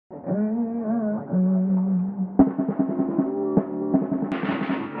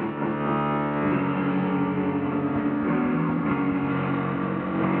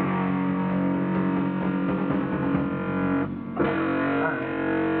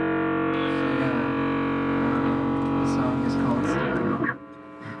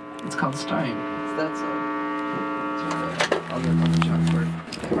time. It's that song. I'll go on the chalkboard.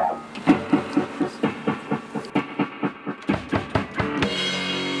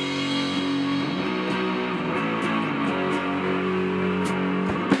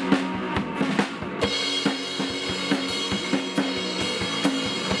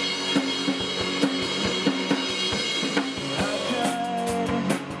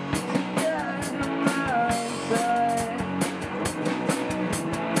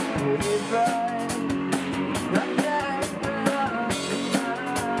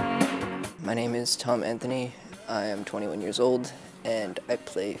 My name is Tom Anthony. I am 21 years old and I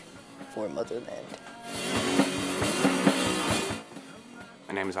play for MotherLand.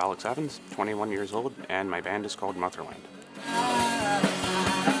 My name is Alex Evans, 21 years old, and my band is called MotherLand.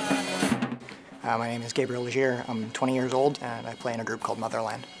 My name is Gabriel Legier. I'm 20 years old and I play in a group called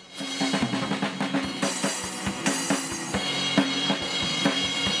MotherLand.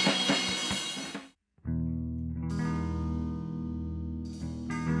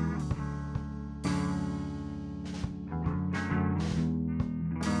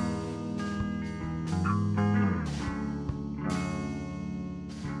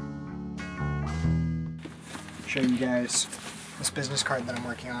 Show you guys this business card that I'm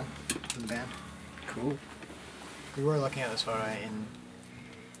working on for the band. Cool. We were looking at this photo and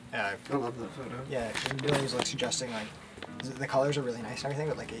I love that photo. yeah, Billy was like suggesting like the colors are really nice and everything,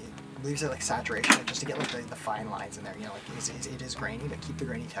 but like it leaves it like saturation, like, just to get like the fine lines in there. You know, like it is grainy, but keep the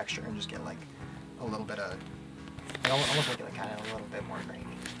grainy texture and just get like a little bit of, like, almost make it like kind of a little bit more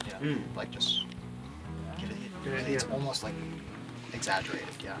grainy. You know, like just give it. It's almost like exaggerated.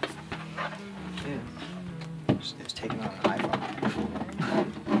 Yeah. Yeah. It's taken on an iPhone.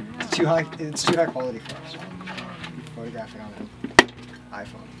 It's too high quality for us. Photographing on an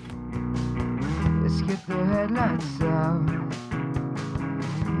iPhone. Let's get the headlights out.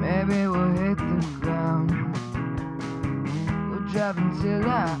 Maybe we'll hit the ground. We'll drive until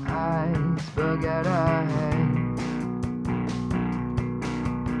our eyes bug out our head.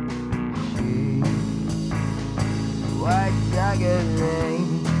 White Tiger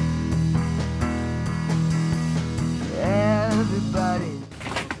Lane. Everybody.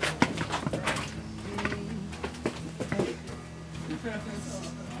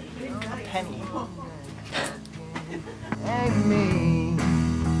 Penny. And me.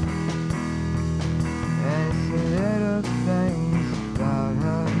 And it's the little things about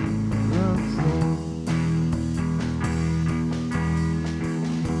her routine.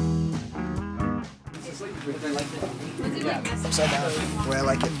 Upside down, the way I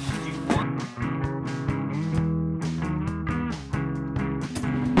like it.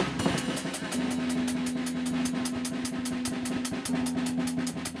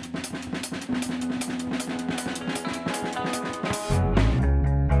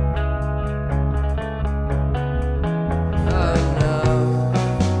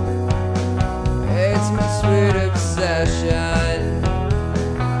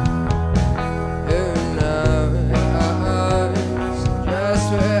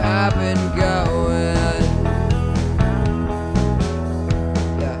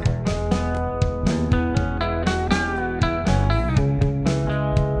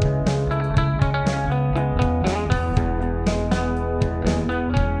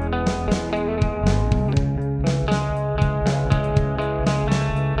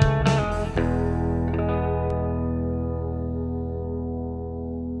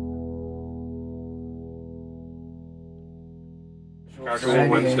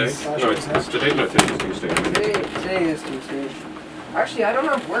 Wednesday? No, it's today. No, today's Tuesday. Today is Tuesday. Actually, I don't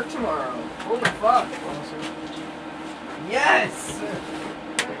have work tomorrow. Holy fuck. Yes!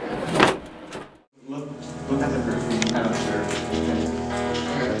 Look at the graffiti kind of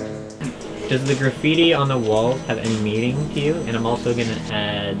there. Does the graffiti on the walls have any meaning to you? And I'm also going to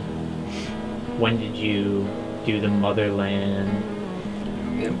add, when did you do the MotherLand?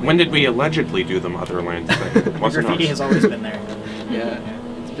 When did we allegedly do the MotherLand thing? Graffiti has always been there. Yeah,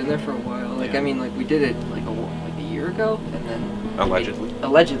 it's been there for a while. Like, I mean, like, we did it like a year ago, and then...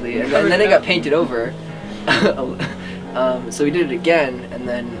 Allegedly, and then it got painted over. So we did it again, and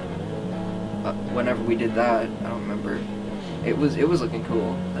then whenever we did that, I don't remember, it was looking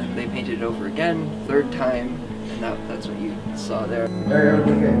cool. And they painted it over again, third time, and that's what you saw there.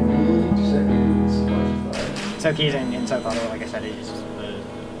 South Keys in South Ottawa, like I said, is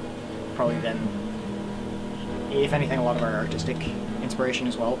probably then, if anything, a lot of our artistic inspiration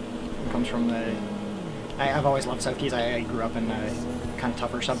as well comes from the... I've always loved South Keys. I grew up in a kind of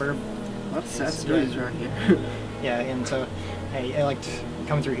tougher suburb. A lot of sad stories around here. Yeah, and so I liked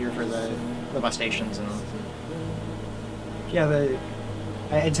coming through here for the bus stations and... Yeah,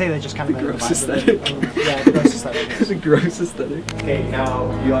 I'd say that just kind of The gross reminds me of aesthetic. Yeah, the gross aesthetic. It's a gross aesthetic. Okay, now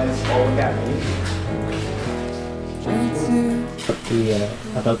you guys all look at me.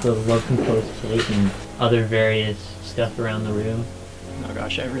 About the love composed plate and other various stuff around the room. Oh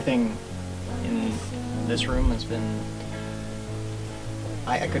gosh, everything in this room has been...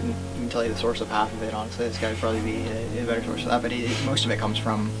 I couldn't even tell you the source of half of it, honestly. This guy would probably be a better source of that, but most of it comes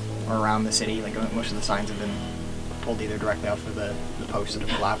from or around the city. Like, most of the signs have been pulled either directly off of the posts that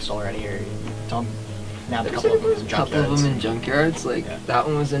have collapsed already, or now there are a couple of them in junkyards. A couple of them in junkyards, like Yeah. that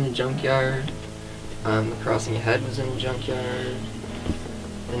one was in a junkyard. The crossing ahead was in a junkyard.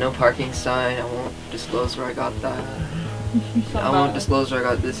 The no parking sign, I won't disclose where I got that. I won't disclose where I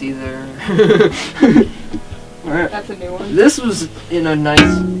got this either. Alright. That's a new one. This was in a nice,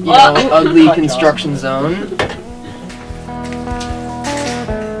 you know, ugly construction zone.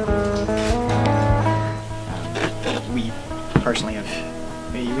 We personally have,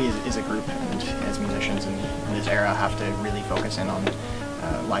 we as a group and as musicians in this era have to really focus in on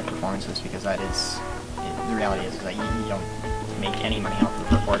live performances, because that is, the reality is that you don't make any money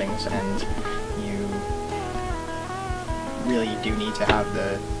off of recordings, and you really do need to have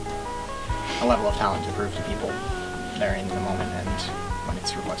a level of talent to prove to people there in the moment and when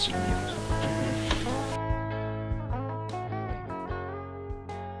it's requested of you.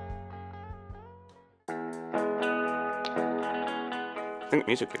 I think the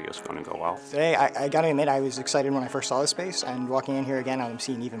music video is going to go well. Today, I gotta admit, I was excited when I first saw the space, and walking in here again, I'm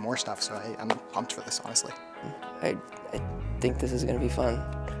seeing even more stuff, so I'm pumped for this, honestly. I think this is gonna be fun.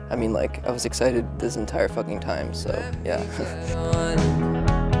 I mean, like, I was excited this entire fucking time, so yeah.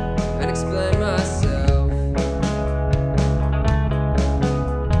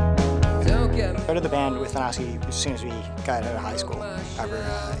 Started the band with Thanasi as soon as we got out of high school. However,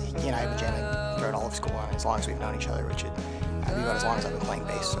 he and I have been jamming throughout all of school, and as long as we've known each other, which would be about as long as I've been playing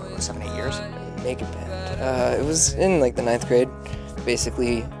bass, so 7-8 years. Make a band. It was in like the 9th grade.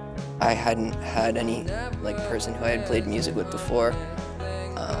 Basically, I hadn't had any like person who I had played music with before.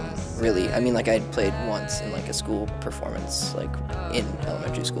 Really, I mean, like, I had played once in like a school performance, like in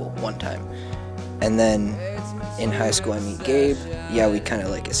elementary school one time, and then in high school I meet Gabe. Yeah, we kind of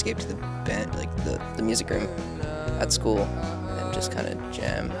like escaped to the band, like the music room at school, and just kind of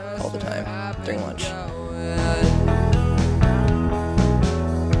jam all the time during lunch.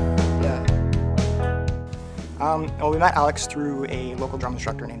 Well, we met Alex through a local drum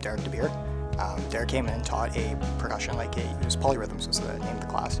instructor named Derek DeBeer. Derek came in and taught a percussion, it was Polyrhythms was the name of the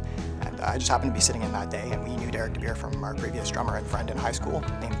class. And I just happened to be sitting in that day, and we knew Derek DeBeer from our previous drummer and friend in high school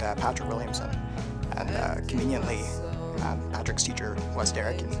named Patrick Williamson. And conveniently, Patrick's teacher was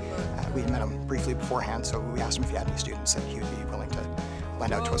Derek, and we had met him briefly beforehand, so we asked him if he had any students that he would be willing to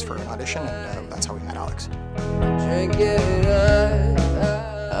lend out to us for an audition, and that's how we met Alex.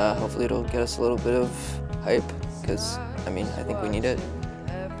 Hopefully it'll get us a little bit of hype, because, I mean, I think we need it.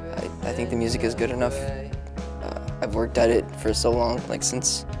 I think the music is good enough. I've worked at it for so long, like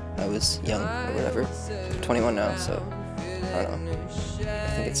since I was young or whatever. I'm 21 now, so I don't know. I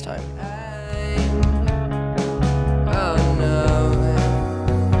think it's time. Oh no,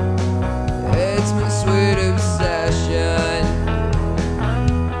 it's my sweet obsession.